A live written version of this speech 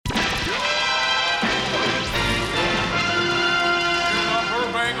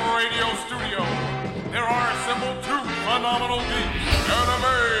phenomenal geeks,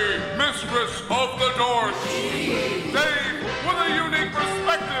 anime mistress of the dork, Dave with a unique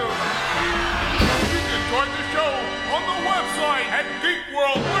perspective. You can join the show on the website at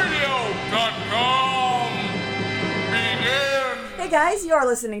geekworldradio.com. Begin. Hey guys, you're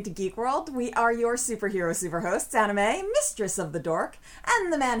listening to Geek World. We are your superhero super hosts, Anime, mistress of the dork,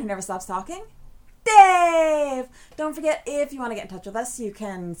 and the man who never stops talking, Dave! Don't forget, if you want to get in touch with us, you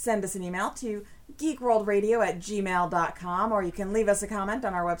can send us an email to geekworldradio@gmail.com, or you can leave us a comment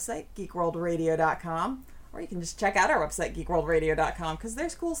on our website, geekworldradio.com, or you can just check out our website, geekworldradio.com, because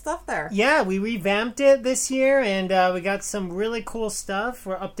there's cool stuff there. Yeah, we revamped it this year, and we got some really cool stuff.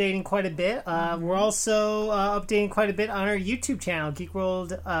 We're updating quite a bit. We're also updating quite a bit on our YouTube channel, Geek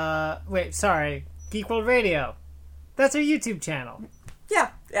World Radio. That's our YouTube channel.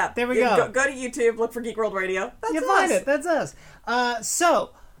 Yeah. There we go. Go to YouTube, look for Geek World Radio. That's You'll find it. That's us. So,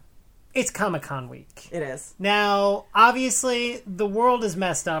 it's Comic-Con week. It is. Now, obviously, the world is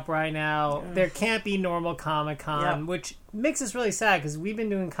messed up right now. There can't be normal Comic-Con, which makes us really sad because we've been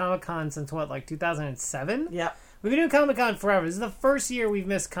doing Comic-Con since, 2007? Yep. We've been doing Comic-Con forever. This is the first year we've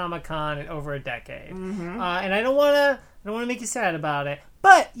missed Comic-Con in over a decade. And I don't want to make you sad about it.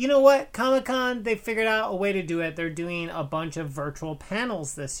 But, you know what? Comic-Con, they figured out a way to do it. They're doing a bunch of virtual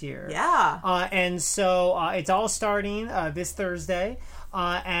panels this year. Yeah. And so it's all starting this Thursday.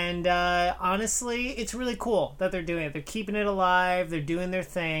 Honestly, it's really cool that they're doing it. They're keeping it alive. They're doing their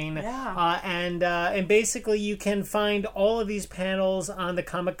thing. Yeah. And basically, you can find all of these panels on the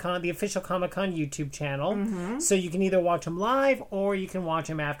Comic-Con, the official Comic-Con YouTube channel. So you can either watch them live or you can watch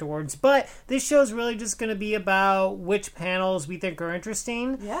them afterwards. But this show's really just going to be about which panels we think are interesting.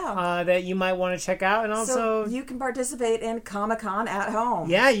 That you might want to check out. And also, so you can participate in Comic-Con at home.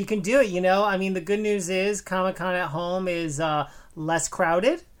 Yeah, you can do it. I mean, the good news is Comic-Con at home is less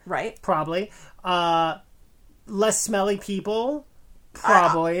crowded. Right. Probably. Less smelly people.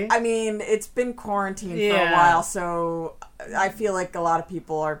 Probably. I mean, it's been quarantined for a while, so I feel like a lot of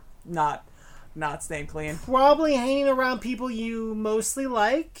people are not staying clean. Probably hanging around people you mostly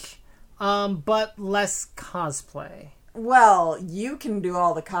like, but less cosplay. Well, you can do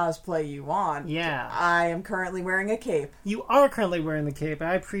all the cosplay you want. Yeah. I am currently wearing a cape. You are currently wearing the cape.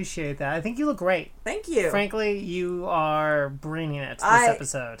 I appreciate that. I think you look great. Thank you. Frankly, you are bringing it this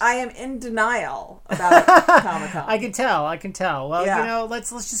episode. I am in denial about Comic-Con. I can tell. Well,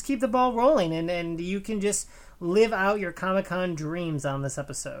 let's just keep the ball rolling, and you can just live out your Comic-Con dreams on this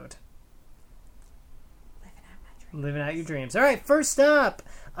episode. Living out your dreams. All right, first up,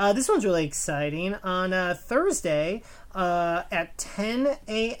 this one's really exciting. On Thursday at 10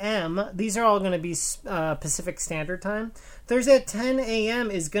 a.m., these are all going to be Pacific Standard Time. Thursday at 10 a.m.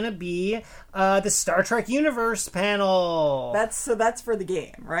 is going to be the Star Trek Universe panel. That's for the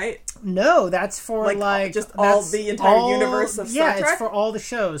game, right? No, that's for just all the entire universe of Star Trek? Yeah, it's for all the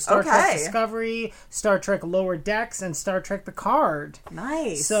shows. Star Trek Discovery, Star Trek Lower Decks, and Star Trek Picard.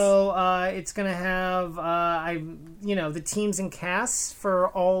 Nice. So it's going to have the teams and casts for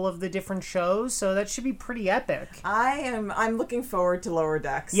all of the different shows. So that should be pretty epic. I'm looking forward to Lower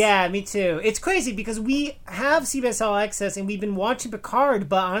Decks. Yeah, me too. It's crazy because we have CBS All Access and we've been watching Picard,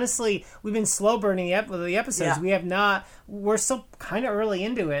 but honestly, we've been slow burning the episodes. Yeah. We have not. We're still kind of early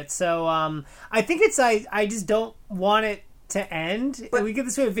into it, so I think I just don't want it to end. But we get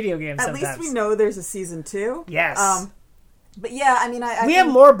this way with video games. At least we know there's a season 2. Yes. But yeah, I mean, we have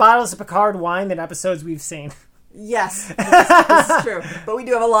more bottles of Picard wine than episodes we've seen. Yes, this is true. But we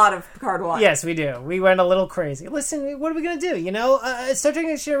do have a lot of Picard wine. Yes, we do. We went a little crazy. Listen, what are we going to do? Star Trek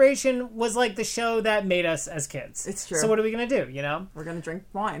Next Generation was like the show that made us as kids. It's true. So what are we going to do, We're going to drink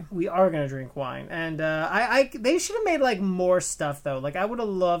wine. We are going to drink wine. And they should have made, more stuff, though. I would have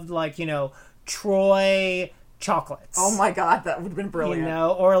loved, Troy chocolates. Oh my god, that would have been brilliant.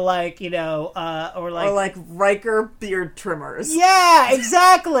 Or Riker beard trimmers. Yeah,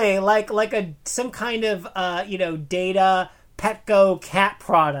 exactly. Some kind of Data Petco cat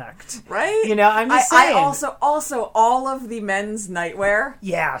product. Right? I'm just saying. I also all of the men's nightwear.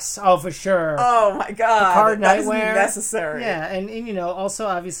 Yes. Oh, for sure. Oh my god. Picard that nightwear. Is necessary. Yeah, and also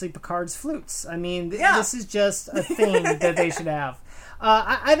obviously Picard's flutes. I mean, this is just a thing that they should have.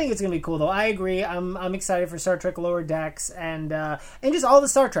 I think it's gonna be cool though. I agree. I'm excited for Star Trek Lower Decks and just all the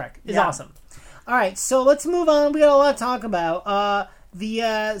Star Trek is awesome. All right, so let's move on. We got a lot to talk about.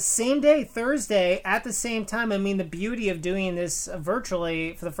 The same day, Thursday, at the same time. I mean, the beauty of doing this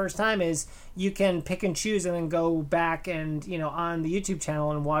virtually for the first time is you can pick and choose and then go back and on the YouTube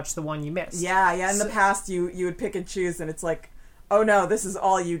channel and watch the one you missed. Yeah. In the past, you would pick and choose, and it's like, oh no, this is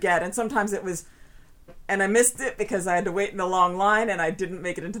all you get. And sometimes it was And I missed it because I had to wait in a long line and I didn't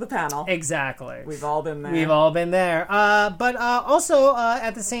make it into the panel. Exactly. We've all been there. We've all been there. But also,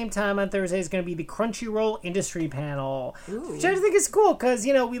 at the same time on Thursday is going to be the Crunchyroll Industry Panel. Ooh. Which I think is cool because,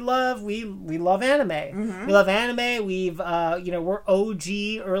 we love anime. Mm-hmm. We love anime. We're OG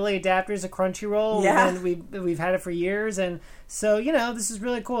early adapters of Crunchyroll. Yeah. And we've had it for years. And so, this is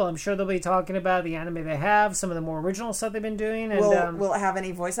really cool. I'm sure they'll be talking about the anime they have, some of the more original stuff they've been doing. And, will it have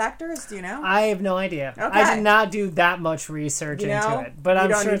any voice actors? Do you know? I have no idea. Okay. I did not do that much research into it, but I'm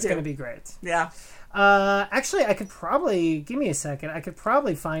sure it's going to be great. Yeah. Actually, I could probably give me a second. I could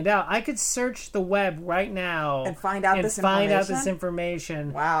probably find out. I could search the web right now and find out this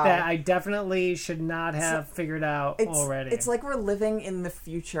information. Wow, that I definitely should not have figured out already. It's like we're living in the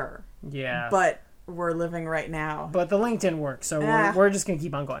future. Yeah, but we're living right now. But the link didn't work, so we're just gonna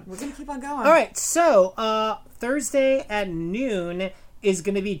keep on going. We're gonna keep on going. All right, so Thursday at noon is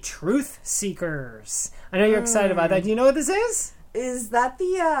going to be Truth Seekers. I know you're excited about that. Do you know what this is? Is that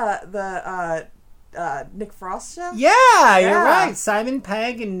the Nick Frost show? Yeah, you're right. Simon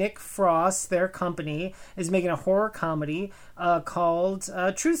Pegg and Nick Frost, their company, is making a horror comedy called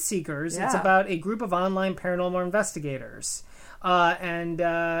Truth Seekers. Yeah. It's about a group of online paranormal investigators. And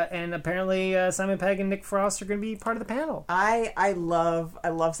apparently Simon Pegg and Nick Frost are going to be part of the panel. I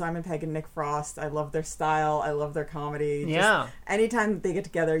love Simon Pegg and Nick Frost. I love their style. I love their comedy. Yeah. Just anytime they get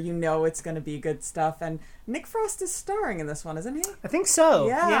together, it's going to be good stuff. And Nick Frost is starring in this one, isn't he? I think so.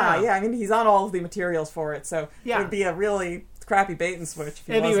 Yeah. I mean, he's on all of the materials for it, so it would be a really crappy bait and switch if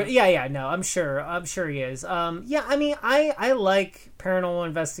he wasn't. No, I'm sure he is. I mean, I like paranormal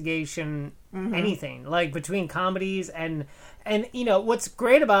investigation, anything, like between comedies and what's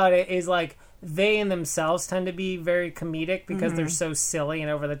great about it is like they in themselves tend to be very comedic because they're so silly and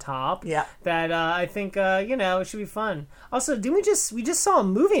over the top. Yeah. That I think it should be fun. Also, we just saw a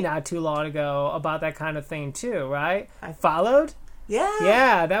movie not too long ago about that kind of thing too, right? Followed. Yeah.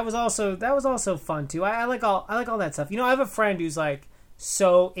 Yeah, that was also fun too. I like all that stuff. I have a friend who's like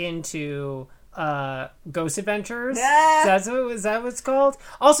so into Ghost Adventures. Yeah. Is that what it's called?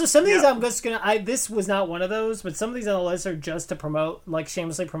 Also, some of these I'm just gonna. This was not one of those, but some of these on the list are just to promote, like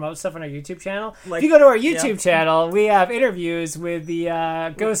shamelessly promote stuff on our YouTube channel. If you go to our YouTube channel, we have interviews with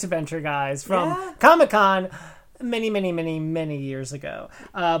the Ghost Adventure guys from Comic-Con many years ago.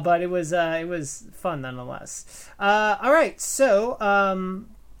 But it was fun nonetheless. All right, so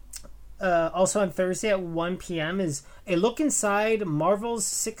also on Thursday at 1 p.m. is a look inside Marvel's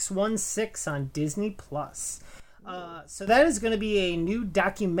 616 on Disney+. So that is going to be a new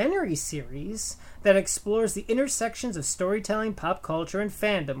documentary series that explores the intersections of storytelling, pop culture, and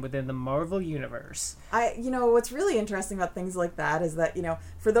fandom within the Marvel Universe. What's really interesting about things like that is that,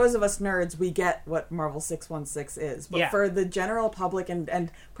 for those of us nerds, we get what Marvel 616 is. But for the general public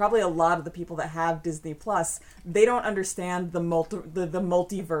and probably a lot of the people that have Disney Plus, they don't understand the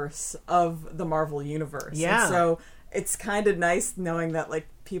multiverse of the Marvel Universe. Yeah. And so it's kind of nice knowing that, like,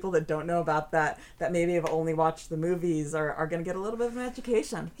 people that don't know about that maybe have only watched the movies are going to get a little bit of an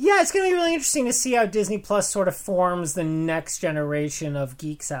education. Yeah, it's going to be really interesting to see how Disney Plus sort of forms the next generation of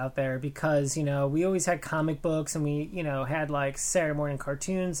geeks out there because, we always had comic books and we, had like Saturday morning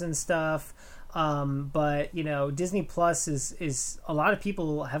cartoons and stuff. But, Disney Plus is a lot of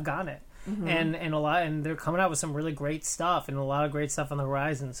people have gotten it. Mm-hmm. And they're coming out with some really great stuff and a lot of great stuff on the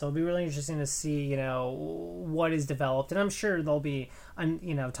horizon. So it'll be really interesting to see, what is developed. And I'm sure they'll be,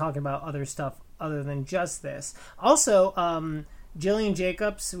 talking about other stuff other than just this. Also, Gillian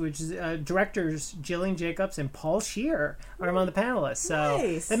Jacobs, which is directors Gillian Jacobs and Paul Scheer are among the panelists. So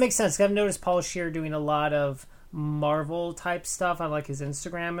nice. That makes sense. I've noticed Paul Scheer doing a lot of Marvel type stuff on like his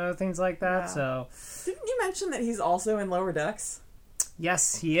Instagram and other things like that. Yeah. So didn't you mention that he's also in Lower Decks?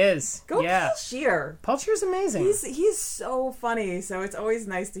 Yes, he is. Paul Scheer. Paul Scheer's amazing. He's so funny. So it's always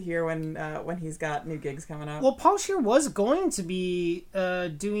nice to hear when he's got new gigs coming up. Well, Paul Scheer was going to be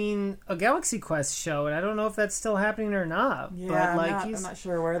doing a Galaxy Quest show, and I don't know if that's still happening or not. Yeah, but, I'm not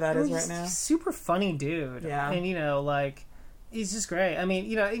sure where that is right now. He's a super funny dude. Yeah, and he's just great. I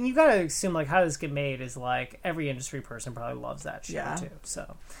mean, and you gotta assume like how this get made is like every industry person probably loves that show too.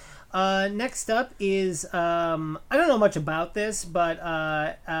 So. Next up is, I don't know much about this, but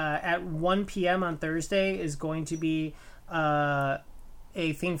at 1 p.m. on Thursday is going to be a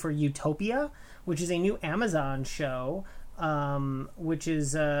thing for Utopia, which is a new Amazon show which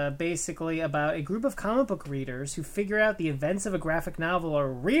is basically about a group of comic book readers who figure out the events of a graphic novel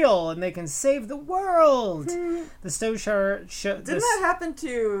are real and they can save the world. The Didn't that happen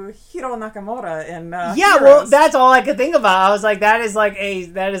to Hiro Nakamura in Yeah, Heroes? well, that's all I could think about. I was like, that is like a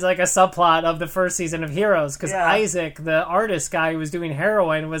subplot of the first season of Heroes, because Isaac, the artist guy who was doing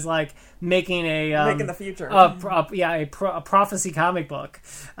Heroine, was like making making the future. A prophecy comic book.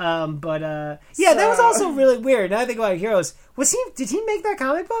 That was also really weird. Now I think about Heroes. Did he make that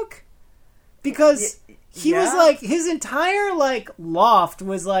comic book? Because he was like, his entire like loft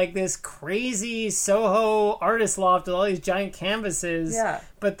was like this crazy Soho artist loft with all these giant canvases. Yeah.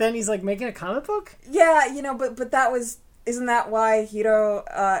 But then he's like making a comic book? Yeah, but that was... Isn't that why Hiro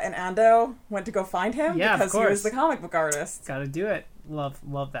and Ando went to go find him? Yeah, because of course. He was the comic book artist. Gotta do it. Love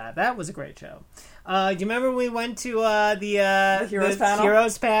that. That was a great show. Do you remember when we went to the Heroes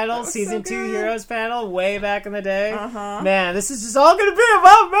panel? Season 2 Heroes panel way back in the day? Uh-huh. Man, this is just all gonna be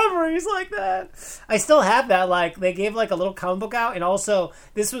about memories like that. I still have that. Like, they gave like a little comic book out, and also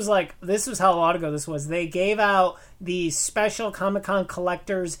this was how long ago this was. They gave out the special Comic-Con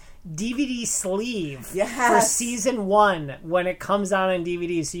collectors DVD sleeve for season 1 when it comes out on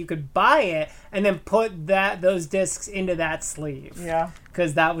DVD, so you could buy it and then put those discs into that sleeve. Yeah,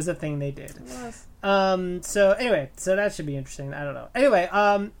 because that was a thing they did. Yes. So that should be interesting. I don't know. Anyway,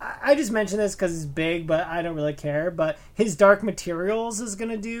 I just mentioned this because it's big, but I don't really care. But his Dark Materials is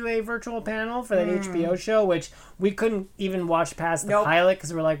going to do a virtual panel for that HBO show, which we couldn't even watch past the pilot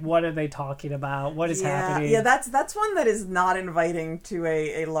because we're like, what are they talking about? What is happening? Yeah, that's one that is not inviting to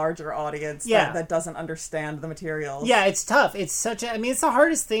a larger audience that doesn't understand the materials. Yeah, it's tough. It's it's the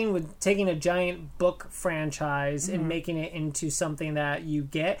hardest thing with taking a giant book franchise and making it into something that you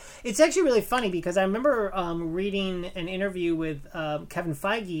get. It's actually really funny because I remember reading an interview with Kevin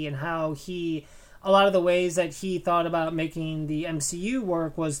Feige and how a lot of the ways that he thought about making the MCU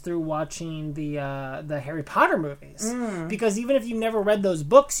work was through watching the Harry Potter movies. Because even if you never read those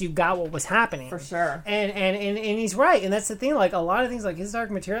books, you got what was happening. For sure. And he's right. And that's the thing. Like, a lot of things like his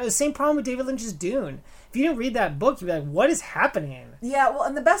Dark Material, the same problem with David Lynch's Dune. If you didn't read that book, you'd be like, what is happening? Yeah, well,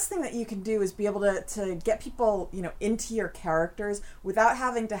 and the best thing that you can do is be able to get people, into your characters without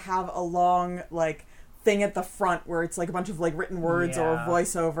having to have a long, like, thing at the front where it's like a bunch of like written words or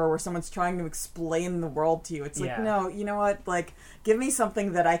voiceover where someone's trying to explain the world to you. It's like, no, you know what? Like, give me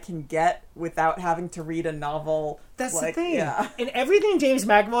something that I can get without having to read a novel. That's the thing. Yeah. And everything James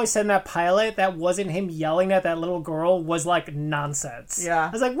McAvoy said in that pilot that wasn't him yelling at that little girl was like nonsense. Yeah.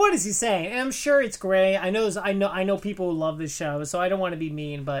 I was like, what is he saying? And I'm sure it's great. I know people who love this show, so I don't want to be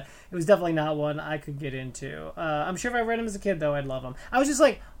mean, but it was definitely not one I could get into. I'm sure if I read him as a kid, though, I'd love him. I was just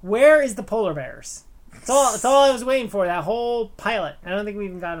like, where is the polar bears? That's all I was waiting for, that whole pilot. I don't think we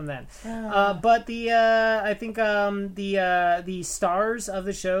even got him then. But I think the stars of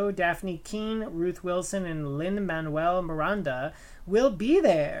the show, Daphne Keane, Ruth Wilson, and Lin-Manuel Miranda, will be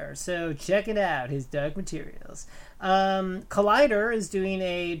there. So check it out, his Dark Materials. Collider is doing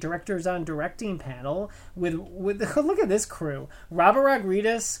a Directors on Directing panel with look at this crew: Robert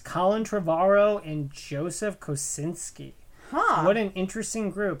Rodriguez, Colin Trevorrow, and Joseph Kosinski. Huh. What an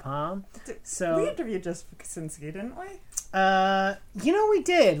interesting group, huh? We interviewed Joseph Kosinski, didn't we? We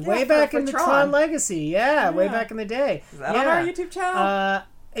did. Way back in the Tron Legacy. Yeah, way back in the day. Is that on our YouTube channel?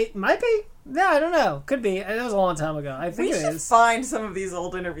 It might be. Yeah, I don't know. Could be. It was a long time ago. I think we should find some of these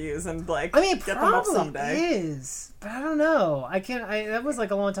old interviews and get them up someday. It is, but I don't know. I can't. That was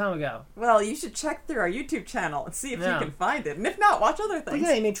like a long time ago. Well, you should check through our YouTube channel and see if you can find it, and if not, watch other things. But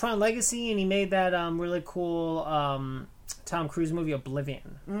yeah, he made Tron Legacy, and he made that really cool Tom Cruise movie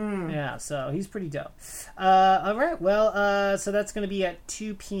Oblivion. Yeah, so he's pretty dope. All right, well, so that's going to be at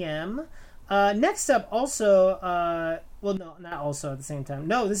 2 p.m. Next up, also, well, no, not also at the same time.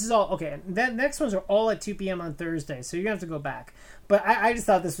 No, this is all, okay, the next ones are all at 2 p.m. on Thursday, so you're going to have to go back. But I just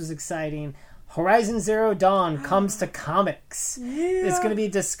thought this was exciting. Horizon Zero Dawn comes to comics. Yeah. It's going to be a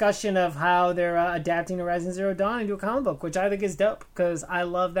discussion of how they're adapting Horizon Zero Dawn into a comic book, which I think is dope, because I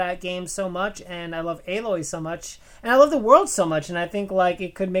love that game so much, and I love Aloy so much, and I love the world so much, and I think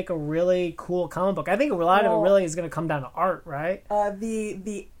it could make a really cool comic book. I think a lot of it really is going to come down to art, right?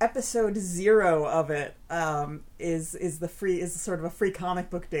 The episode 0 of it is sort of a free comic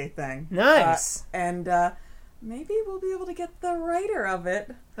book day thing. Nice. And maybe we'll be able to get the writer of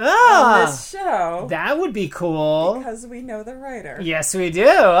it on this show. That would be cool. Because we know the writer. Yes, we do.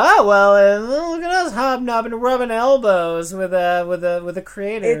 Oh well, look at us hobnobbing, rubbing elbows with the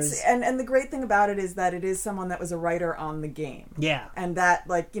creators. And the great thing about it is that it is someone that was a writer on the game. Yeah, and that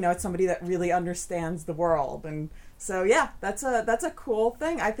it's somebody that really understands the world. And so yeah, that's a cool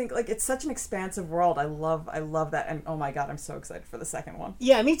thing. I think it's such an expansive world. I love that. And oh my god, I'm so excited for the second one.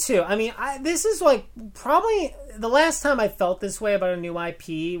 Yeah, me too. I mean, this is probably the last time I felt this way about a new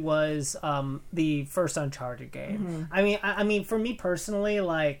IP was the first Uncharted game. Mm-hmm. I mean, for me personally,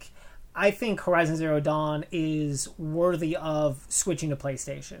 I think Horizon Zero Dawn is worthy of switching to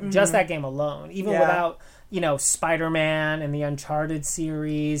PlayStation. Mm-hmm. Just that game alone, even without Spider-Man and the Uncharted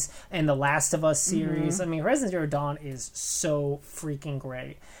series and the Last of Us series. Mm-hmm. I mean, Horizon Zero Dawn is so freaking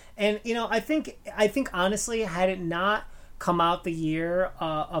great. And, I think honestly, had it not come out the year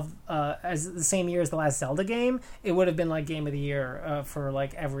as the same year as the last Zelda game, it would have been Game of the Year for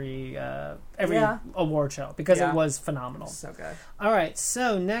every award show because it was phenomenal. So good. All right,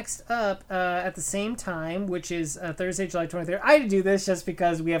 so next up at the same time, which is Thursday, July 23rd. I had to do this just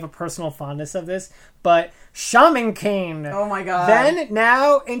because we have a personal fondness of this, but Shaman King. Oh my god. Then,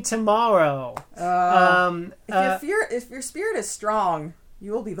 now, and tomorrow. If your spirit is strong,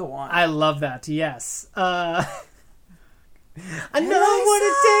 you will be the one. I love that. Yes. I know what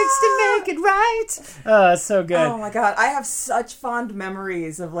it takes to make it right. So good. Oh my god, I have such fond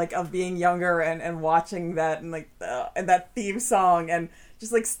memories of being younger and watching that and and that theme song and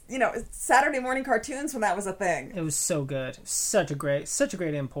just Saturday morning cartoons when that was a thing. It was so good. Such a great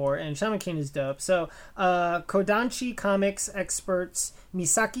import, and Shaman King is dope. So Kodansha Comics experts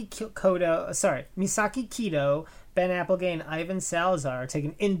Misaki Kido, Ben Applegate, and Ivan Salazar take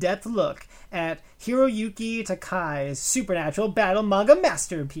an in-depth look at Hiroyuki Takai's supernatural battle manga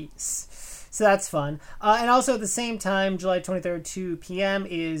masterpiece. So that's fun. And also at the same time, July 23rd, 2 p.m.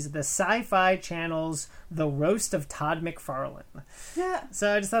 is the Sci-Fi Channel's The Roast of Todd McFarlane. Yeah.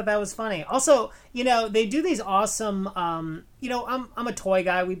 So I just thought that was funny. Also, they do these awesome... I'm a toy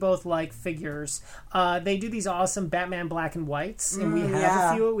guy. We both like figures. They do these awesome Batman black and whites, and we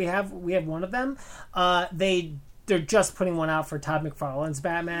have a few. We have one of them. They're just putting one out for Todd McFarlane's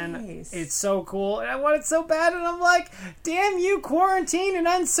Batman. Nice. It's so cool. And I want it so bad. And I'm like, damn you, quarantine and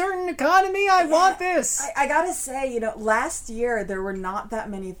uncertain economy. I want this. I gotta say, last year there were not that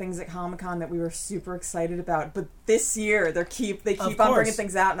many things at Comic-Con that we were super excited about. But this year they keep on bringing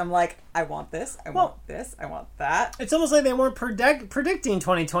things out. And I'm like, I want this. I want this. I want that. It's almost like they weren't predicting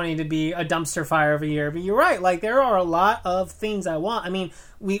 2020 to be a dumpster fire of a year. But you're right. There are a lot of things I want. I mean,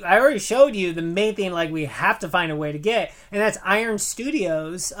 I already showed you the main thing we have to find a way to get, and that's Iron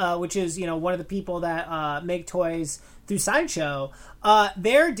Studios, which is one of the people that make toys through Sideshow.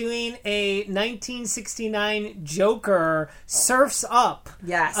 They're doing a 1969 Joker Surfs Up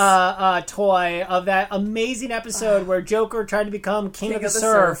toy of that amazing episode where Joker tried to become King of the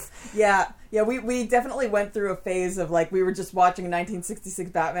Surf. Yeah. Yeah, we definitely went through a phase of we were just watching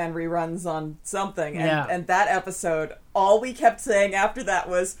 1966 Batman reruns on something, and that episode, all we kept saying after that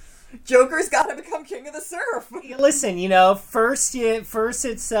was, Joker's got to become King of the Surf. Listen, first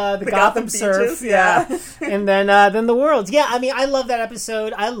it's the Gotham Surf, and then the world. Yeah, I mean, I love that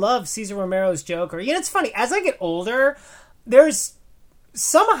episode. I love Cesar Romero's Joker. It's funny, as I get older, there's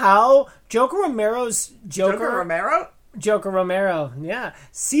somehow Joker Romero's Joker Romero, yeah.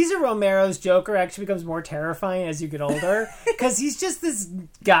 Cesar Romero's Joker actually becomes more terrifying as you get older because he's just this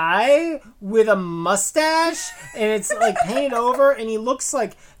guy with a mustache and it's painted over, and he looks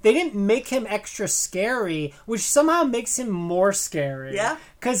like they didn't make him extra scary, which somehow makes him more scary. Yeah.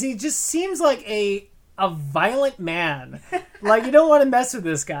 Because he just seems like a violent man. You don't want to mess with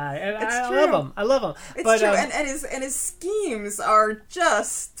this guy. And I love him. It's true. And his schemes are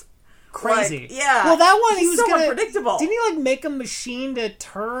just... crazy. Yeah. Well, that one, he was so unpredictable. Didn't he make a machine to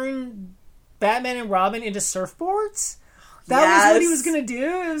turn Batman and Robin into surfboards? That was what he was going to do?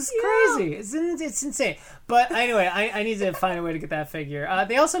 It was crazy. It's insane. But anyway, I need to find a way to get that figure.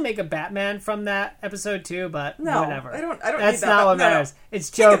 They also make a Batman from that episode too, but whatever. I don't That's need that. not what matters. It's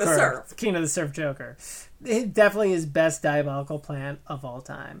Joker. King of the Surf. King of the Surf Joker. Definitely his best diabolical plan of all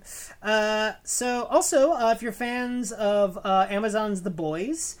time. So also, if you're fans of Amazon's The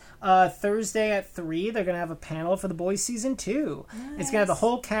Boys, Thursday at 3, they're going to have a panel for The Boys Season 2. Nice. It's going to have the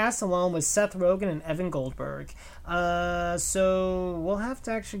whole cast along with Seth Rogen and Evan Goldberg. So we'll have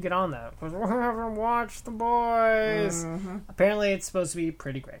to actually get on that because we haven't watched The Boys. Mm-hmm. Apparently it's supposed to be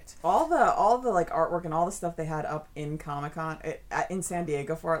pretty great. All the artwork and all the stuff they had up in Comic-Con in San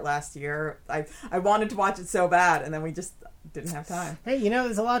Diego for it last year, I wanted to watch it so bad, and then we just didn't have time. Hey,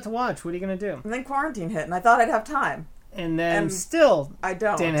 there's a lot to watch. What are you going to do? And then quarantine hit, and I thought I'd have time. and then still I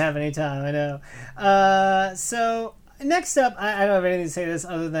don't. Didn't have any time, I know. So next up, I don't have anything to say to this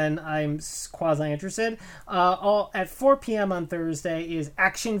other than I'm quasi-interested. At 4 p.m. on Thursday is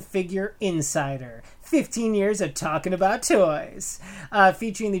Action Figure Insider. 15 years of talking about toys.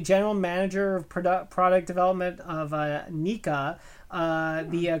 Featuring the general manager of product development of NECA,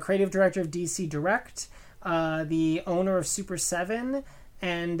 the creative director of DC Direct, the owner of Super 7,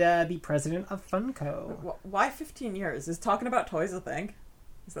 and the president of Funko. Why 15 years? Is talking about toys a thing?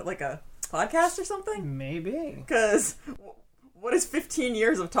 Is that like a podcast or something? Maybe. Because what is 15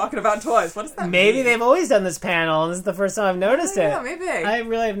 years of talking about toys? What does that Maybe mean? they've always done this panel, and this is the first time I've noticed it. Yeah, maybe. I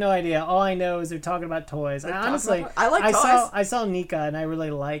really have no idea. All I know is they're talking about toys. I honestly, I like toys. I saw NECA, and I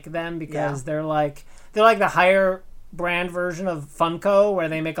really like them because they're like the higher brand version of Funko, where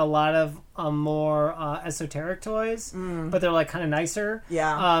they make a lot of more esoteric toys, but they're like kind of nicer.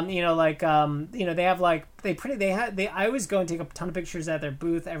 Yeah. They have like I always go and take a ton of pictures at their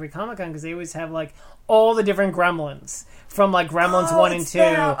booth every Comic-Con because they always have like all the different Gremlins from like Gremlins 1 and 2.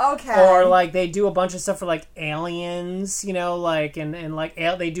 Okay. Or like they do a bunch of stuff for like Aliens, and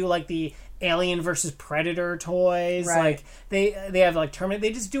they do like the Alien versus Predator toys. Right. Like they have like Terminator.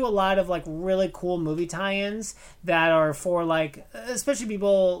 They just do a lot of like really cool movie tie-ins that are for like especially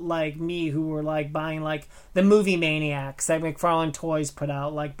people like me who were like buying like the movie Maniacs that McFarlane Toys put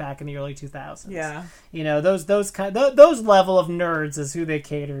out like back in the early 2000s. Yeah. Those level of nerds is who they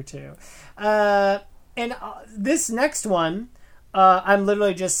cater to. And this next one, I'm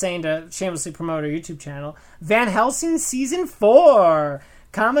literally just saying to shamelessly promote our YouTube channel, Van Helsing Season 4.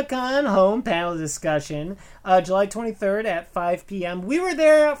 Comic-Con home panel discussion, July 23rd at 5 p.m. We were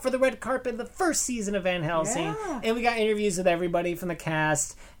there for the red carpet, the first season of Van Helsing, and we got interviews with everybody from the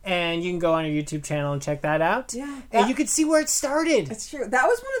cast, and you can go on our YouTube channel and check that out. Yeah. And you could see where it started. It's true. That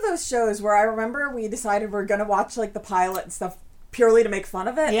was one of those shows where I remember we decided we're going to watch like the pilot and stuff purely to make fun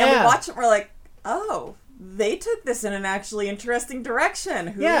of it. Yeah. And we watched it and we're like, oh, they took this in an actually interesting direction.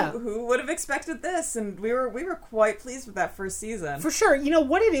 Who would have expected this? And we were quite pleased with that first season. For sure.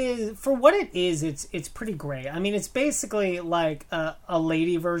 What it is, it's pretty great. I mean, it's basically like a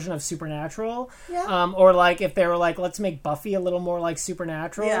lady version of Supernatural. Yeah. Or like if they were like, let's make Buffy a little more like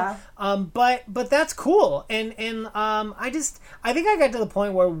Supernatural. Yeah. But that's cool. And I think I got to the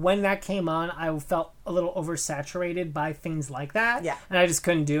point where when that came on, I felt a little oversaturated by things like that. Yeah. And I just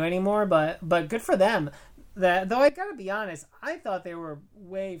couldn't do anymore. But good for them. Though I gotta be honest, I thought they were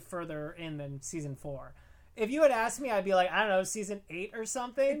way further in than season 4. If you had asked me, I'd be like, I don't know, season 8 or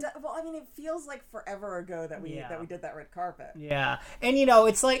something. It feels like forever ago that we did that red carpet. Yeah, and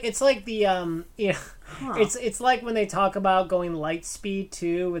it's like the it's like when they talk about going light speed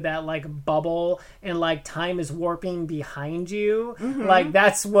too, with that like bubble and like time is warping behind you. Mm-hmm. Like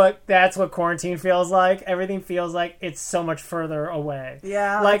that's what quarantine feels like. Everything feels like it's so much further away.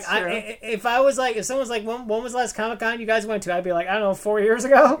 Yeah, like that's true. If someone was like, when was the last Comic-Con you guys went to? I'd be like, I don't know, 4 years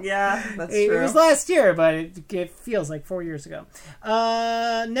ago. Yeah, that's true. It was last year, but it feels like 4 years ago.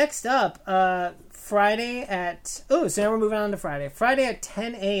 Next up, Friday at... so now we're moving on to Friday. Friday at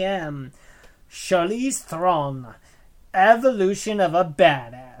 10 a.m., Charlize Theron, Evolution of a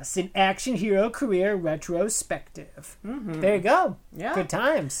Badass, an action hero career retrospective. Mm-hmm. There you go. Yeah. Good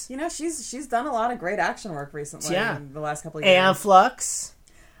times. She's done a lot of great action work recently in the last couple of years. Aeon Flux.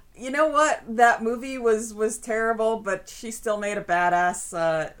 You know what? That movie was terrible, but she still made a badass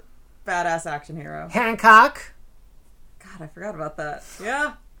action hero. Hancock. God, I forgot about that.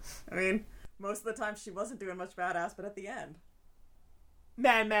 Yeah. I mean, most of the time she wasn't doing much badass, but at the end.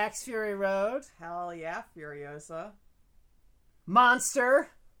 Mad Max Fury Road. Hell yeah, Furiosa. Monster.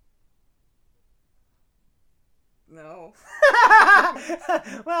 No.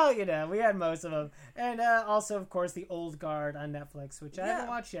 Well, we had most of them. And also, of course, The Old Guard on Netflix, which I haven't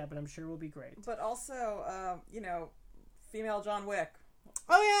watched yet, but I'm sure will be great. But also, female John Wick.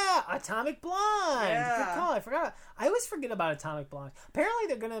 Oh yeah, Atomic Blonde. Yeah. Good call. I forgot. I always forget about Atomic Blonde.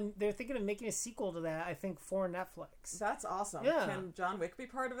 Apparently, they're thinking of making a sequel to that. I think for Netflix. That's awesome. Yeah. Can John Wick be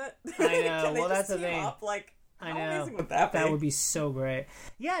part of it? I know. Can they well, just that's the team thing. Up? Like, I know. how amazing would that be? That would be so great.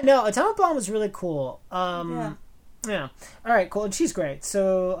 Yeah. No, Atomic Blonde was really cool. Yeah. All right. Cool. And she's great.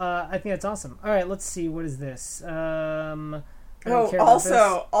 So I think that's awesome. All right. Let's see. What is this?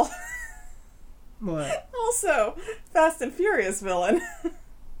 What? Also, Fast and Furious villain.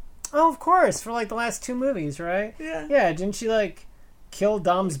 Oh, of course, for like the last 2 movies, right? Yeah. Yeah, didn't she like kill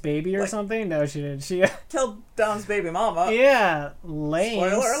Dom's baby or something? No, she didn't. She killed Dom's baby mama. Yeah, lame.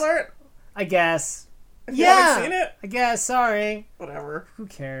 Spoiler alert. I guess. If you haven't seen it? I guess. Sorry. Whatever. Who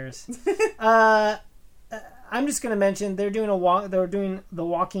cares? I'm just gonna mention they're doing The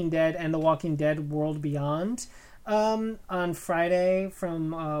Walking Dead and The Walking Dead World Beyond. on Friday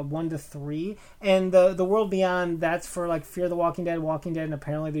from 1 to 3. And the World Beyond, that's for like Fear the Walking Dead, and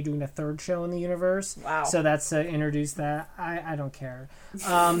apparently they're doing a third show in the universe. Wow. So that's to introduce that. I don't care.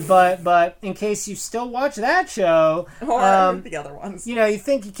 But in case you still watch that show, or the other ones, you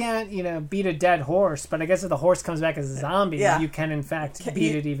think you can't beat a dead horse, but I guess if the horse comes back as a zombie, you can in fact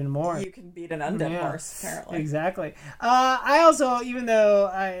beat it even more. You can beat an undead horse, apparently. Exactly. I also, even though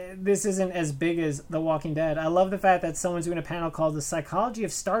this isn't as big as The Walking Dead, I love the fact that someone's doing a panel called The Psychology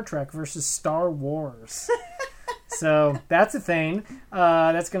of Star Trek versus Star Wars. So that's a thing.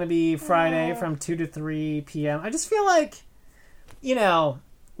 That's going to be Friday from 2 to 3 p.m. I just feel like,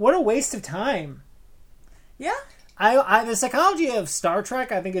 what a waste of time. Yeah. The psychology of Star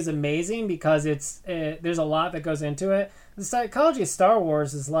Trek, I think, is amazing because there's a lot that goes into it. The psychology of Star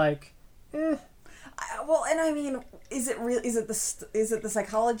Wars is like, Well, and I mean, is it the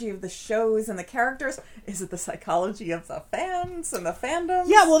psychology of the shows and the characters? Is it the psychology of the fans and the fandoms?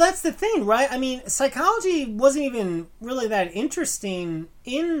 Yeah, well, that's the thing, right? I mean, psychology wasn't even really that interesting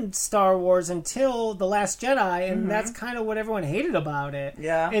in Star Wars until The Last Jedi, and that's kind of what everyone hated about it.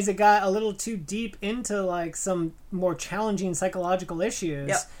 Yeah. Is it got a little too deep into, like, some more challenging psychological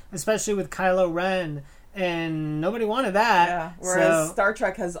issues, especially with Kylo Ren. And nobody wanted that. Yeah. Whereas Star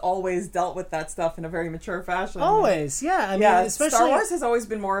Trek has always dealt with that stuff in a very mature fashion. Always, yeah. I mean, especially Star Wars has always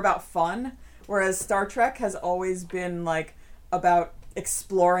been more about fun, whereas Star Trek has always been like about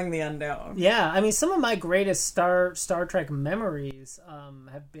exploring the unknown. Yeah, I mean, some of my greatest Star Trek memories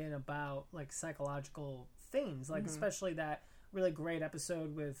have been about like psychological things, like especially that really great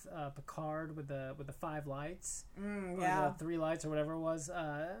episode with Picard with the 5 lights, or the 3 lights or whatever it was.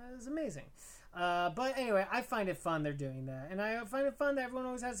 It was amazing. But anyway, I find it fun they're doing that. And I find it fun that everyone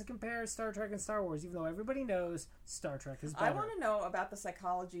always has to compare Star Trek and Star Wars, even though everybody knows Star Trek is better. I want to know about the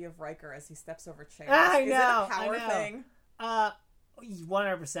psychology of Riker as he steps over chairs. I know. Is it a power thing?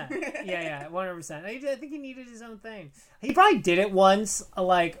 100%. Yeah, 100%. I think he needed his own thing. He probably did it once,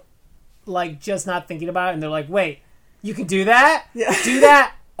 like just not thinking about it, and they're like, wait, you can do that? Yeah. Do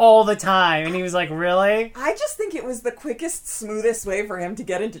that all the time. And he was like, really? I just think it was the quickest, smoothest way for him to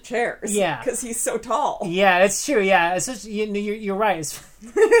get into chairs. Yeah. Because he's so tall. Yeah, it's true. Yeah, it's just, you're right.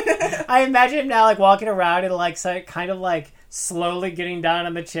 I imagine him now, like, walking around and, like, kind of, like, slowly getting down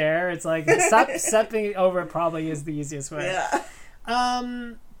on the chair. It's like, stepping over it probably is the easiest way.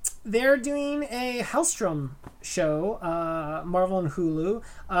 Yeah. They're doing a Hellstrom show, Marvel and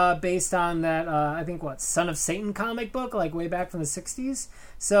Hulu, based on that, I think, Son of Satan comic book, like way back from the 60s.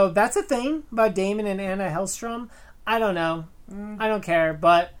 So that's a thing about Damon and Anna Hellstrom. I don't know. I don't care,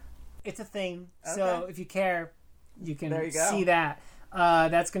 but it's a thing. Okay. So if you care, you can see that.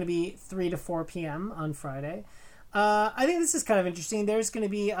 That's going to be 3 to 4 p.m. on Friday. I think this is kind of interesting. There's going to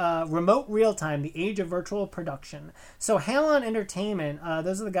be Remote Real Time, the Age of Virtual Production. So Halon Entertainment,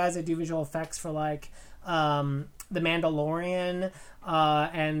 those are the guys that do visual effects for like The Mandalorian,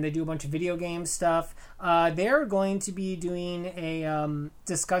 and they do a bunch of video game stuff. They're going to be doing a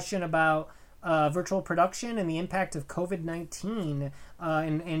discussion about virtual production and the impact of COVID-19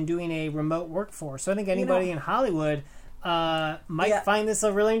 and doing a remote workforce. So I think anybody in Hollywood might find this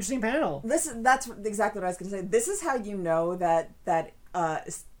a really interesting panel. That's exactly what I was going to say. This is how you know that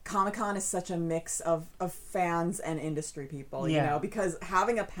Comic-Con is such a mix of fans and industry people, you know, because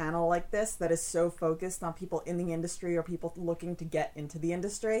having a panel like this that is so focused on people in the industry or people looking to get into the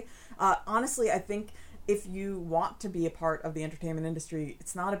industry, honestly, I think if you want to be a part of the entertainment industry,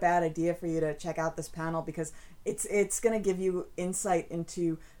 it's not a bad idea for you to check out this panel because it's going to give you insight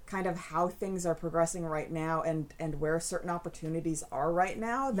into kind of how things are progressing right now and where certain opportunities are right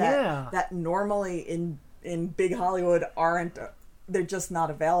now that normally in big Hollywood aren't. They're just not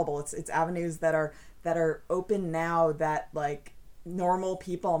available. It's avenues that are open now that like normal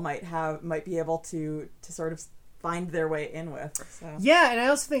people might be able to sort of find their way in with. So. Yeah, and I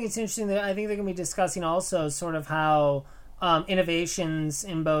also think it's interesting that I think they're going to be discussing also sort of how innovations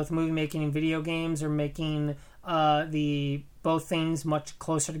in both movie making and video games are making the both things much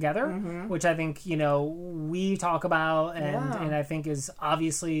closer together, which I think we talk about and I think is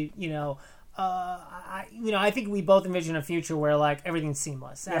obviously I think we both envision a future where like everything's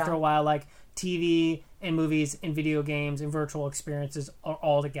seamless. After a while, like TV and movies and video games and virtual experiences are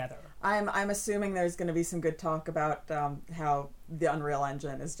all together. I'm assuming there's going to be some good talk about how the Unreal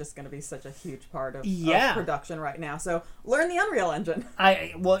Engine is just going to be such a huge part of production right now. So learn the Unreal Engine.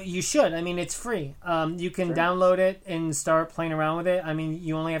 Well, you should. I mean, it's free. You can download it and start playing around with it. I mean,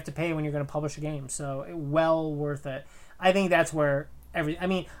 you only have to pay when you're going to publish a game, so well worth it. I think that's where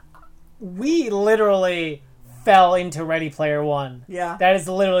we literally fell into Ready Player One. Yeah. That is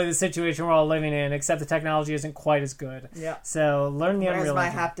literally the situation we're all living in, except the technology isn't quite as good. Yeah. So learn the Where's Unreal my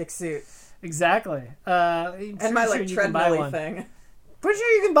Engine. haptic suit? Exactly. And my like treadmill thing. Pretty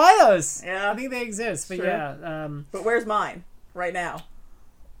sure you can buy those. Yeah. I think they exist, but Sure. yeah. But where's mine right now?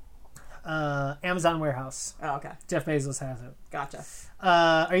 Amazon warehouse. Oh, okay. Jeff Bezos has it. Gotcha.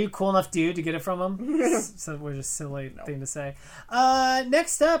 Are you cool enough, dude, to get it from him? So we're just silly thing to say.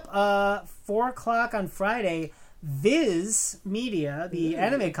 Next up, 4 o'clock on Friday, Viz Media, the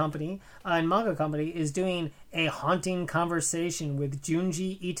anime company and manga company, is doing a haunting conversation with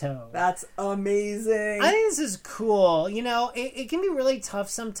Junji Ito. That's amazing. I think this is cool. You know, it can be really tough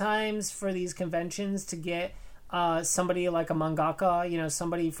sometimes for these conventions to get somebody like a mangaka, you know,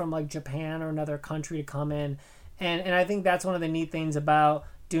 somebody from like Japan or another country to come in. And I think that's one of the neat things about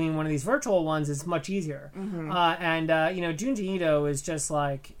doing one of these virtual ones. It's much easier. You know, Junji Ito is just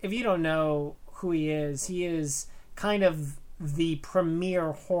like, if you don't know who he is kind of the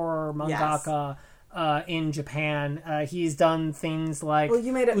premier horror mangaka in Japan. He's done things like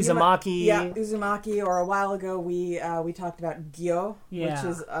Uzumaki. Uzumaki. Or a while ago, we talked about Gyo, which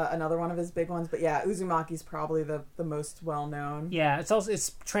is another one of his big ones. But yeah, Uzumaki's probably the most well known. Yeah,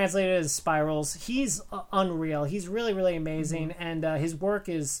 it's translated as Spirals. He's unreal. He's really, really amazing, and his work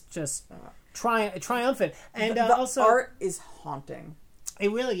is just triumphant. And the also, art is haunting.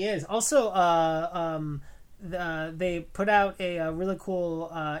 It really is. Also, they put out a really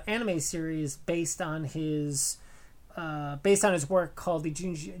cool anime series based on his work called the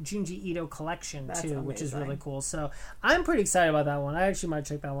Junji Ito Collection. That's too, amazing. Which is really cool. So I'm pretty excited about that one. I actually might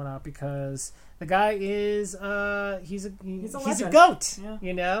check that one out because the guy is he's a goat. Yeah.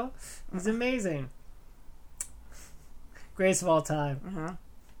 You know, he's amazing. Greatest of all time.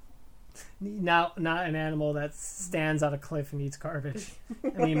 Not an animal that stands on a cliff and eats garbage. I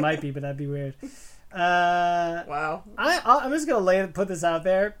mean, he might be, but that'd be weird. Wow. I'm just gonna put this out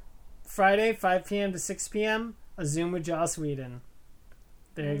there. Friday, 5 p.m. to 6 p.m. A Zoom with Joss Whedon.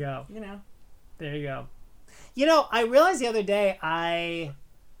 There you go. You know. There you go. You know, I realized the other day I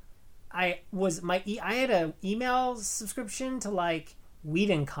had an email subscription to like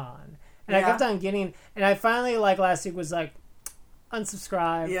WhedonCon, and I kept on getting, and I finally like last week was like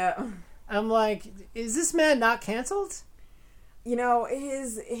unsubscribe. Yeah. I'm like, is this man not canceled? You know,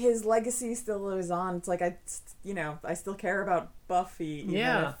 his legacy still lives on. It's like I still care about Buffy. Even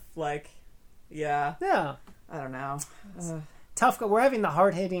if, yeah. I don't know. Tough. We're having the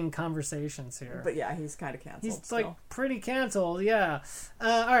hard-hitting conversations here. But yeah, he's kind of canceled. He's still. like pretty canceled. Yeah.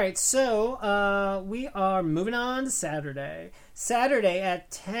 All right. So we are moving on to Saturday. Saturday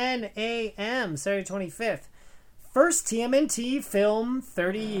at 10 a.m. Saturday 25th. First TMNT film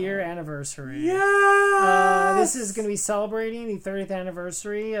 30-year anniversary. Yeah. This is going to be celebrating the 30th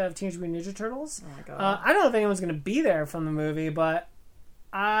anniversary of Teenage Mutant Ninja Turtles. Oh my god. I don't know if anyone's going to be there from the movie, but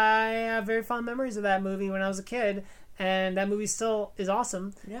I have very fond memories of that movie when I was a kid, and that movie still is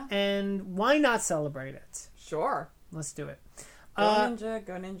awesome. Yeah. And why not celebrate it? Sure. Let's do it. Go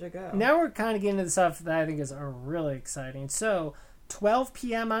Ninja, go. Now we're kind of getting into the stuff that I think is really exciting. So, 12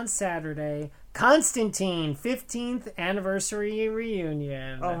 p.m. on Saturday, Constantine 15th anniversary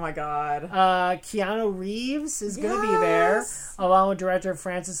reunion. Oh my god. Keanu Reeves is going to be there, along with director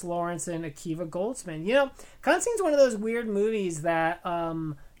Francis Lawrence and Akiva Goldsman. You know, Constantine's one of those weird movies that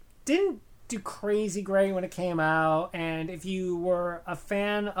didn't do crazy great when it came out, and if you were a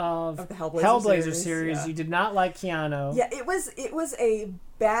fan of the Hellblazer series, you did not like Keanu. Yeah, it was a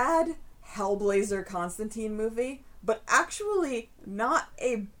bad Hellblazer Constantine movie, but actually not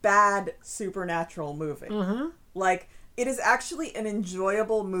a bad supernatural movie. Mm-hmm. Like, it is actually an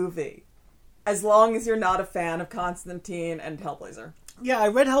enjoyable movie, as long as you're not a fan of Constantine and Hellblazer. Yeah, I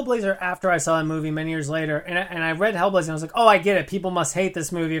read Hellblazer after I saw that movie many years later, and I read Hellblazer and I was like, oh, I get it. People must hate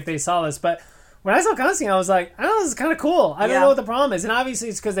this movie if they saw this. But when I saw Constantine, I was like, I don't know, this is kind of cool. I don't know what the problem is. And obviously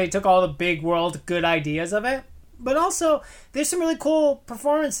it's because they took all the big world good ideas of it. But also, there's some really cool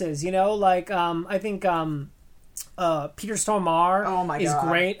performances, you know? Like, I think Peter Stormare is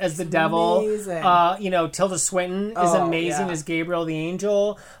great as the devil. Amazing. You know, Tilda Swinton is amazing as Gabriel the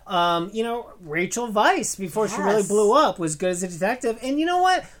Angel. You know, Rachel Weisz, before she really blew up, was good as a detective. And you know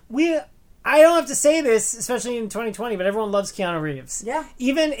what? I don't have to say this, especially in 2020, but everyone loves Keanu Reeves. Yeah.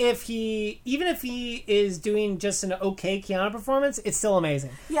 Even if he is doing just an okay Keanu performance, it's still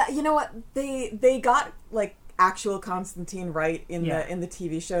amazing. Yeah, you know what? They got like actual Constantine right in the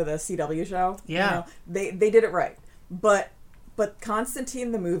TV show, the CW show. Yeah. You know, they did it right. But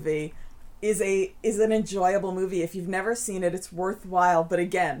Constantine the movie is an enjoyable movie. If you've never seen it, it's worthwhile. But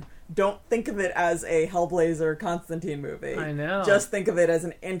again, don't think of it as a Hellblazer Constantine movie. I know. Just think of it as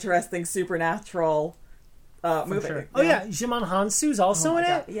an interesting supernatural movie. Sure. Oh yeah, Jimon Hansu's also in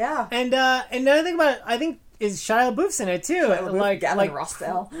it. Yeah. And now I think about it, I think is Shia LaBeouf's in it too. Gavin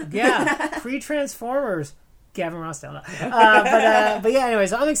Rossdale. Pre-Transformers. Gavin Rossdale. No. But yeah,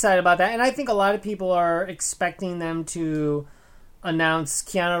 anyways, I'm excited about that, and I think a lot of people are expecting them to announce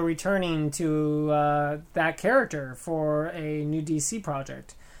Keanu returning to that character for a new DC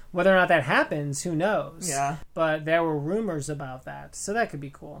project. Whether or not that happens, who knows? Yeah. But there were rumors about that, so that could be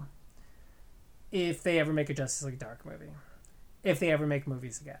cool. If they ever make a Justice League Dark movie. If they ever make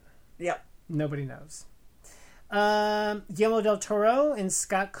movies again. Yep. Nobody knows. Guillermo del Toro and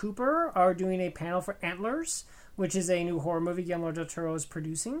Scott Cooper are doing a panel for Antlers, which is a new horror movie Guillermo del Toro is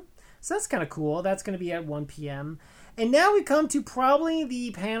producing. So that's kind of cool. That's going to be at 1 p.m. And now we come to probably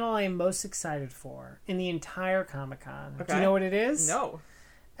the panel I am most excited for in the entire Comic-Con. Okay. Do you know what it is? No.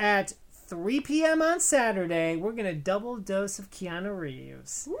 At 3 p.m. on Saturday, we're going to double dose of Keanu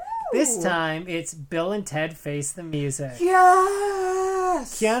Reeves. Woo! This time, it's Bill and Ted Face the Music.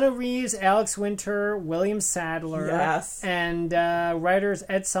 Yes! Keanu Reeves, Alex Winter, William Sadler, yes, and writers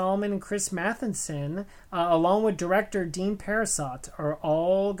Ed Solomon and Chris Matheson, along with director Dean Parasot, are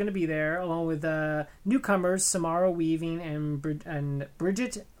all going to be there, along with newcomers Samara Weaving and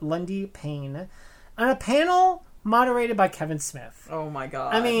Bridget Lundy Payne, on a panel moderated by Kevin Smith. Oh my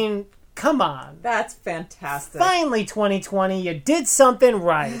god. I mean, come on. That's fantastic. Finally, 2020, you did something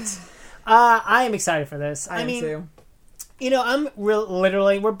right. I am excited for this. I mean, too. You know, I'm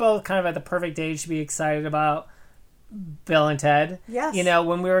literally, we're both kind of at the perfect age to be excited about Bill and Ted. Yes. You know,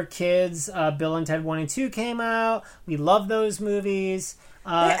 when we were kids, Bill and Ted 1 and 2 came out. We loved those movies.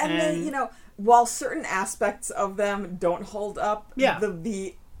 And you know, while certain aspects of them don't hold up, yeah.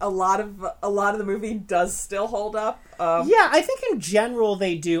 A lot of the movie does still hold up. Yeah, I think in general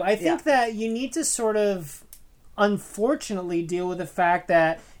they do. I think that you need to sort of, unfortunately, deal with the fact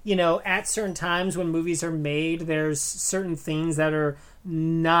that, you know, at certain times when movies are made, there's certain things that are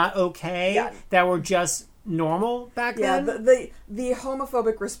not okay, that were just normal back then. Yeah, the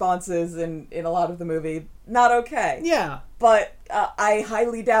homophobic responses in a lot of the movie, not okay. Yeah. But I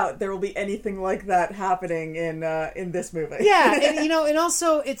highly doubt there will be anything like that happening in this movie. Yeah, and, you know, and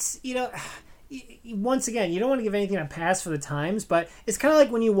also it's, you know, once again, you don't want to give anything a pass for the times, but it's kind of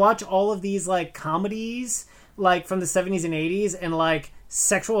like when you watch all of these, like, comedies, like, from the 70s and 80s, and, like,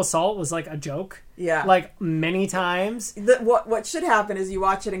 sexual assault was, like, a joke. Yeah. Like, many times. What should happen is you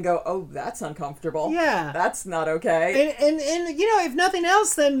watch it and go, oh, that's uncomfortable. Yeah. That's not okay. And you know, if nothing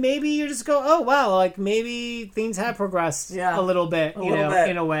else, then maybe you just go, oh, wow, like, maybe things have progressed a little bit,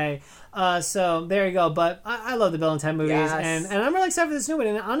 in a way. So, there you go. But I love the Bill and Ted movies, and I'm really excited for this new one.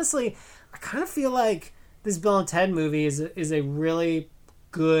 And honestly, I kind of feel like this Bill and Ted movie is a really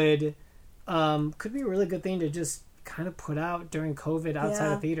good, could be a really good thing to just kind of put out during COVID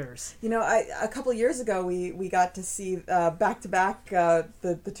outside of theaters. You know, a couple years ago we got to see back to back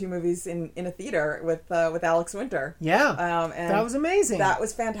the two movies in a theater with Alex Winter. Yeah, and that was amazing. That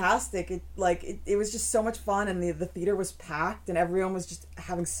was fantastic. It was just so much fun, and the theater was packed, and everyone was just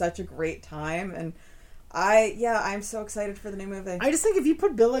having such a great time. And I'm so excited for the new movie. I just think if you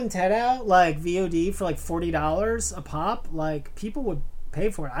put Bill and Ted out like VOD for like $40 a pop, like people would pay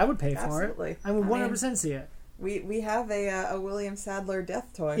for it. I would pay for it. I would 100% see it. We have a William Sadler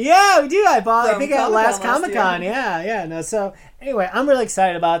death toy. Yeah, we do. I think at last Comic-Con. Yeah. No, so anyway, I'm really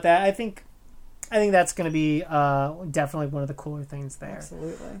excited about that. I think that's going to be definitely one of the cooler things there.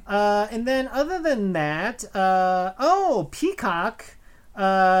 Absolutely. And then other than that, Peacock,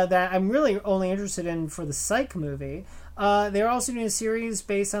 that I'm really only interested in for the Psych movie. They're also doing a series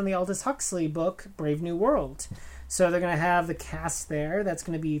based on the Aldous Huxley book, Brave New World. So they're going to have the cast there. That's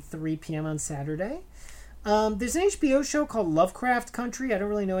going to be 3 p.m. on Saturday. There's an HBO show called Lovecraft Country. I don't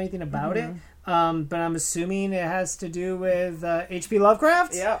really know anything about it, but I'm assuming it has to do with H.P.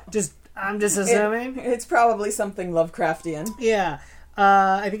 Lovecraft. Yeah. I'm just assuming. It's probably something Lovecraftian. Yeah.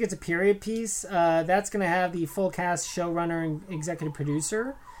 I think it's a period piece. That's going to have the full cast, showrunner, and executive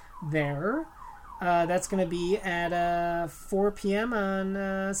producer there. That's going to be at 4 p.m.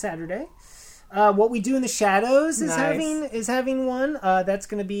 on Saturday. What We Do in the Shadows is having one. That's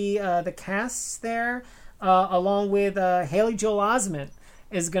going to be the casts there. Along with Haley Joel Osment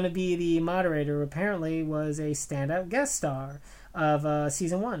is going to be the moderator, who apparently was a standout guest star of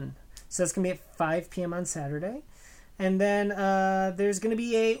season 1. So that's going to be at 5 p.m. on Saturday. And then there's going to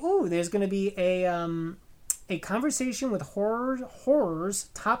be a conversation with horror's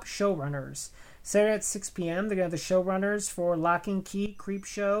top showrunners. Saturday at 6 p.m. They're going to have the showrunners for Lock and Key,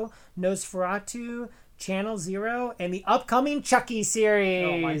 Creepshow, Nosferatu, Channel Zero and the upcoming Chucky series.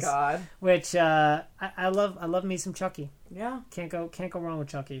 Oh my god! Which I love me some Chucky. Yeah, can't go wrong with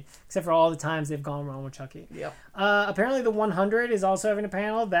Chucky, except for all the times they've gone wrong with Chucky. Yep. Apparently, the 100 is also having a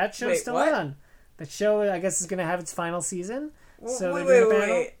panel. That show's still on. That show, I guess, is going to have its final season. So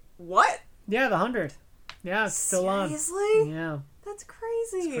wait. What? Yeah, the 100. Yeah, it's still on. Seriously? Yeah. That's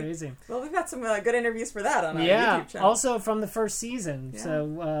crazy. It's crazy. Well, we've got some good interviews for that on our YouTube channel. Also from the first season. Yeah.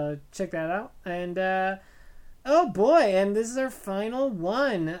 So check that out. And oh boy, and this is our final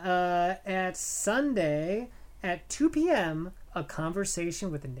one at Sunday at 2 p.m. A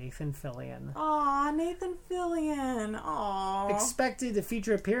Conversation with Nathan Fillion. Aw, Nathan Fillion. Aw. Expected to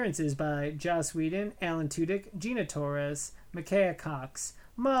feature appearances by Joss Whedon, Alan Tudyk, Gina Torres, Micaiah Cox,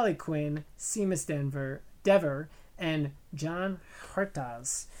 Molly Quinn, Seamus Dever, and John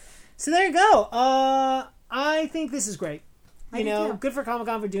Hartaz. So there you go. I think this is great. Good for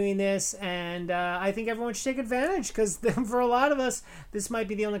Comic-Con for doing this, and I think everyone should take advantage, because for a lot of us, this might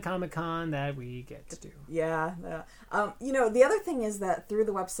be the only Comic-Con that we get to do. Yeah. The other thing is that through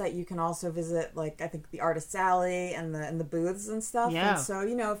the website, you can also visit, I think, the Artist's Alley and the booths and stuff. Yeah. And so,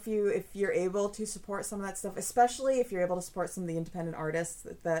 if you're able to support some of that stuff, especially if you're able to support some of the independent artists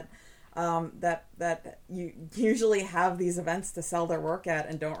that you usually have these events to sell their work at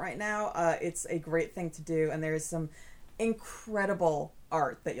and don't right now, it's a great thing to do, and there's some incredible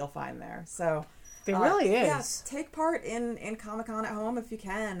art that you'll find there. So it really is. Yeah, take part in Comic-Con at home if you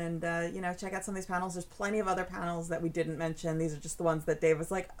can, and check out some of these panels. There's plenty of other panels that we didn't mention. These are just the ones that Dave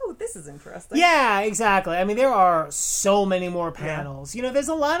was like, oh, this is interesting. Yeah, exactly. I mean, there are so many more panels. Yeah. There's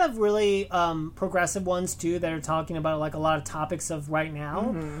a lot of really progressive ones too that are talking about a lot of topics of right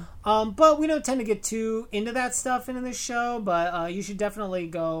now. Mm-hmm. But we don't tend to get too into that stuff in this show, but you should definitely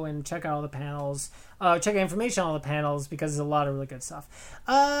go and check out all the panels. Check out information on all the panels, because there's a lot of really good stuff.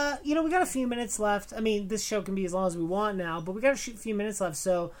 We got a few minutes left. I mean, this show can be as long as we want now, but we got a few minutes left.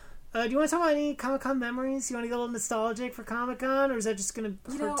 So, do you want to talk about any Comic-Con memories? You want to get a little nostalgic for Comic-Con, or is that just going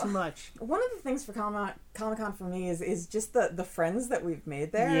to hurt too much? One of the things for Comic-Con for me is just the friends that we've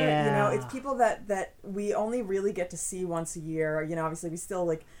made there. Yeah. It's people that we only really get to see once a year. Obviously we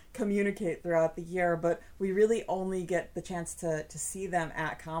still communicate throughout the year, but we really only get the chance to see them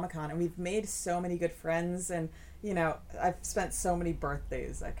at Comic-Con, and we've made so many good friends, and I've spent so many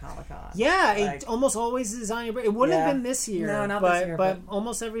birthdays at Comic-Con. Yeah, it almost always is on your birthday. It wouldn't have been this year. No, not this year. But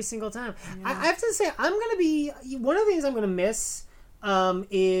almost every single time. Yeah. I have to say, one of the things I'm going to miss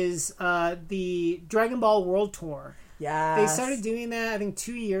is the Dragon Ball World Tour. Yeah. They started doing that, I think,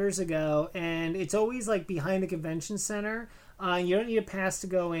 2 years ago, and it's always behind the convention center. You don't need a pass to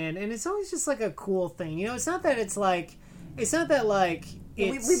go in, and it's always just a cool thing. It's not that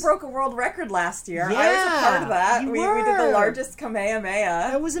we broke a world record last year. Yeah, I was a part of that. We did the largest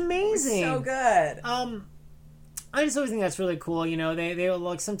Kamehameha. That was amazing. It was so good. I just always think that's really cool.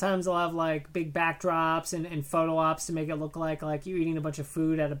 They sometimes they'll have big backdrops and photo ops to make it look like you're eating a bunch of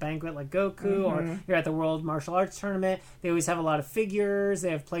food at a banquet like Goku, or you're at the World Martial Arts Tournament. They always have a lot of figures.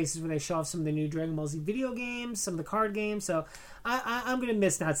 They have places where they show off some of the new Dragon Ball Z video games, some of the card games. So I'm going to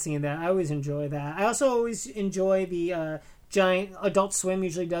miss not seeing that. I always enjoy that. I also always enjoy the giant Adult Swim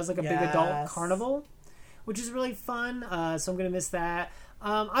usually does a big adult carnival, which is really fun. So I'm going to miss that.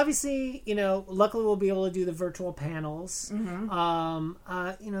 Obviously, luckily we'll be able to do the virtual panels,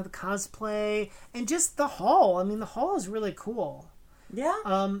 the cosplay, and just the hall. I mean, the hall is really cool. Yeah.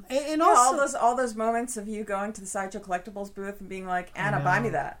 And also all those moments of you going to the Sideshow Collectibles booth and being like, Anna, buy me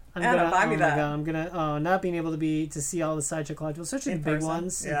that. Buy me that. My God, I'm gonna not being able to see all the Sideshow Collectibles, especially the big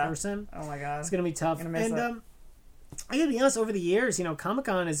ones in person. Oh my God, it's gonna be tough. I'm gonna miss it. I gotta be honest, over the years,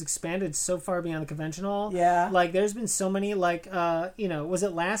 Comic-Con has expanded so far beyond the convention hall. Yeah. There's been so many, was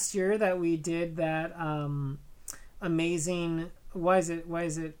it last year that we did that amazing, why is it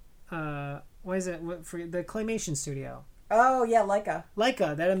for the Claymation Studio? Oh, yeah, Leica.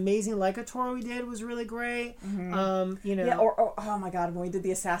 That amazing Leica tour we did was really great. Mm-hmm. Yeah, oh my God, when we did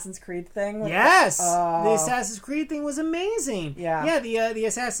the Assassin's Creed thing. Yes! The Assassin's Creed thing was amazing. Yeah. Yeah, the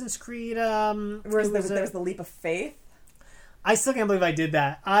Assassin's Creed... there was the Leap of Faith. I still can't believe I did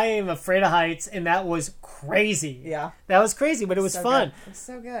that. I am afraid of heights, and that was crazy. Yeah. That was crazy, but it was fun. Good. It was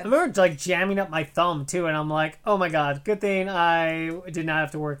so good. I remember jamming up my thumb too, and I'm like, oh my God, good thing I did not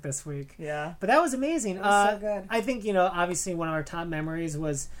have to work this week. Yeah. But that was amazing. It was so good. I think, obviously one of our top memories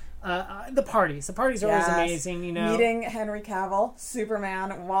was the parties. The parties are always amazing, you know. Meeting Henry Cavill,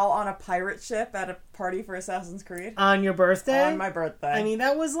 Superman, while on a pirate ship at a party for Assassin's Creed. On your birthday? On my birthday. I mean,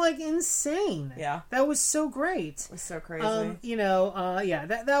 that was, like, insane. Yeah. That was so great. It was so crazy. You know,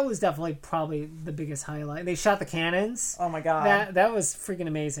 that was definitely probably the biggest highlight. They shot the cannons. Oh, my God. That was freaking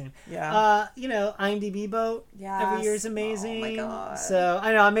amazing. Yeah. You know, IMDb vote every year is amazing. Oh, my God. So,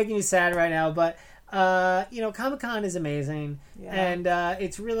 I know, I'm making you sad right now, but... you know, Comic-Con is amazing, and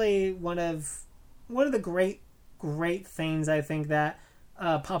it's really one of the great things I think that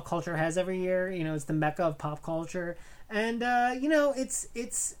pop culture has every year. You know, it's the mecca of pop culture, and you know,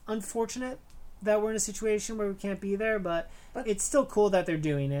 it's unfortunate that we're in a situation where we can't be there, but it's still cool that they're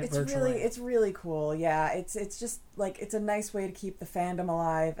doing it virtually. It's really cool. Yeah, it's just like it's a nice way to keep the fandom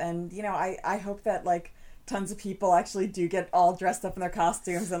alive, and you know, I hope that like. Tons of people actually do get all dressed up in their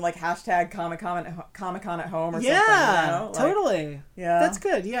costumes and like hashtag Comic-Con at home or something. Yeah, you know? Like, totally. Yeah, that's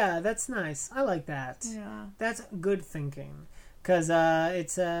good. Yeah, that's nice. I like that. Yeah, that's good thinking. Because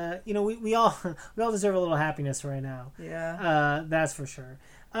it's you know, we all deserve a little happiness right now. Yeah, that's for sure.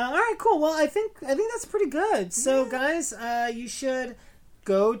 All right, cool. Well, I think that's pretty good. So guys, you should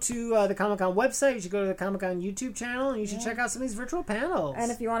go to the Comic-Con website. You should go to the Comic-Con YouTube channel, and you should check out some of these virtual panels.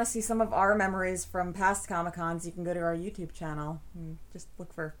 And if you want to see some of our memories from past Comic-Cons, you can go to our YouTube channel. Just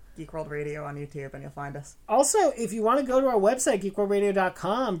look for Geek World Radio on YouTube, and you'll find us. Also, if you want to go to our website,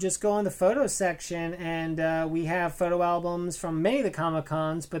 geekworldradio.com, just go on the photo section, and we have photo albums from many of the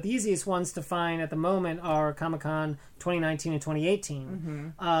Comic-Cons, but the easiest ones to find at the moment are Comic-Con 2019 and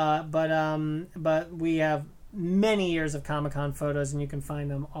 2018. But we have many years of Comic-Con photos, and you can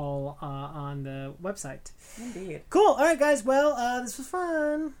find them all on the website. Indeed. Cool. All right, guys. Well, this was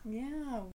fun. Yeah.